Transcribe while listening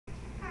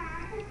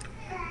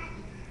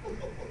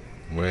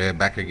We're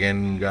back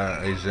again,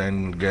 guys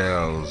and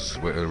girls.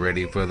 We're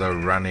ready for the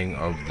running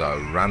of the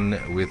Run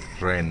with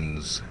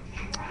Friends.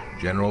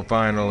 General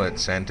final at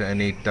Santa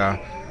Anita,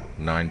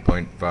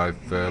 9.5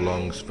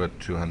 furlongs for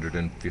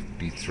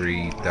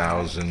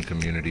 253,000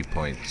 community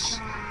points.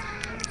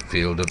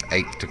 Field of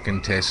 8 to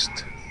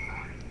contest.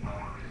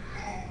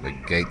 The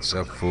gates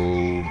are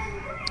full.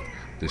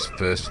 This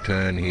first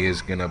turn here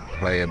is going to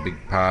play a big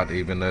part,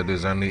 even though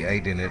there's only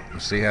 8 in it.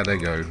 We'll see how they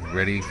go.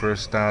 Ready for a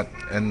start,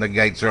 and the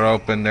gates are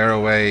open. They're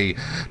away,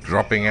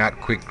 dropping out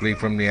quickly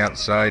from the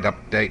outside.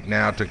 Update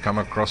now to come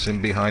across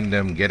in behind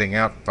them, getting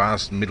out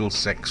fast.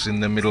 Middlesex in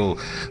the middle,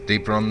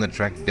 deeper on the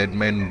track. Dead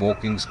Men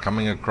Walking's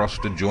coming across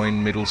to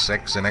join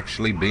Middlesex and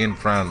actually be in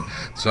front.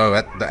 So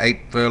at the 8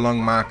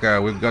 furlong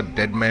marker, we've got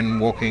Dead Men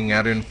Walking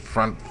out in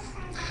front.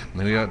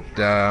 We got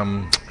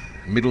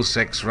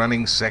Middlesex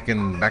running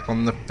second. Back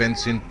on the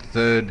fence in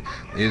third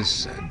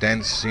is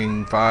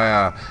Dancing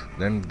Fire.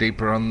 Then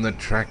deeper on the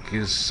track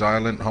is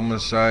Silent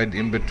Homicide.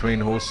 In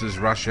between horses,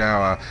 Rush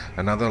Hour.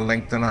 Another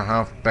length and a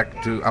half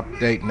back to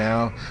Update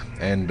now.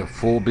 And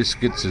 4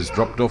 Biscuits has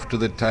dropped off to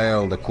the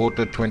tail. The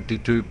quarter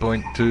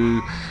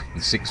 22.2.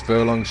 6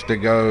 furlongs to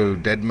go.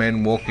 Dead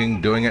Men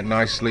Walking doing it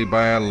nicely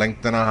by a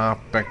length and a half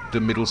back to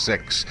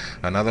Middlesex.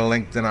 Another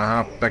length and a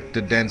half back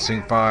to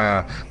Dancing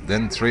Fire.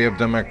 Then 3 of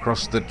them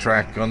across the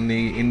track. On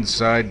the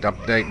inside,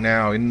 Update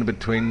now. In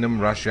between them,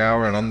 Rush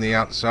Hour, and on the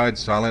outside,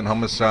 Silent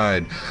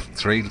Homicide.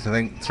 Three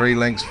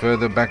lengths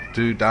further back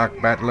to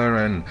Dark Battler,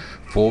 and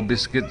 4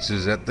 Biscuits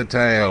is at the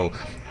tail.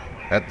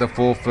 At the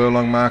 4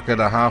 furlong mark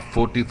at a half,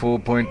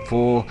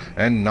 44.4,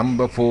 and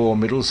number 4,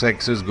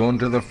 Middlesex, has gone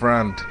to the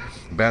front.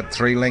 About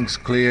 3 lengths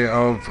clear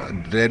of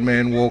Dead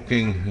Man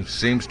Walking, who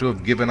seems to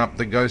have given up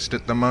the ghost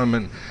at the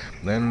moment.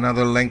 Then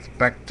another length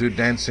back to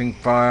Dancing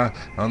Fire.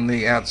 On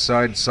the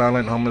outside,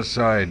 Silent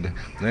Homicide.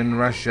 Then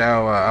Rush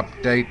Hour.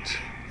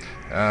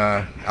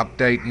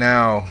 Update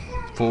now.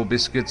 4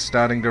 Biscuits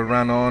starting to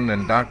run on,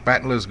 and Dark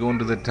Battler's gone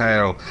to the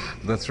tail.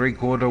 The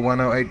 3/4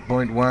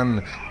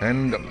 108.1,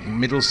 and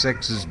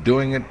Middlesex is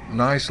doing it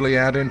nicely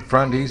out in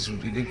front. He's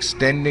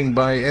extending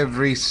by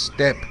every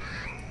step.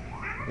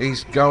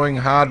 He's going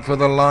hard for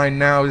the line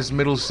now, is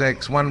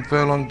Middlesex. 1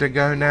 furlong to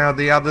go now.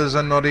 The others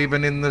are not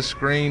even in the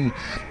screen.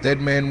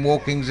 Dead Man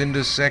Walking's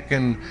into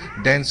second.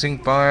 Dancing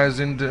Fire's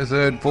into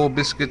third. 4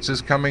 Biscuits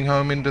is coming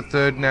home into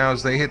third now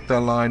as they hit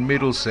the line.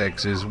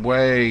 Middlesex is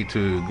way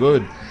too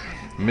good.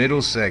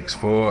 Middlesex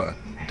for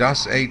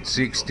Dus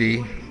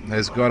 860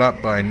 has got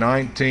up by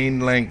 19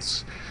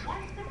 lengths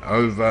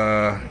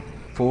over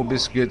 4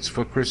 Biscuits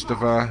for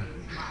Christopher,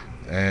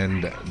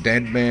 and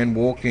Dead Man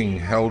Walking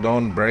held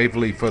on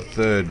bravely for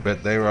third,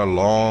 but they're a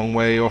long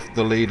way off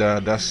the leader.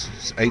 Dus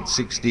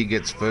 860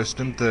 gets first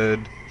and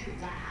third.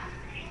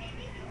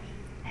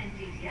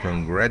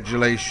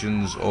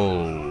 Congratulations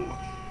all.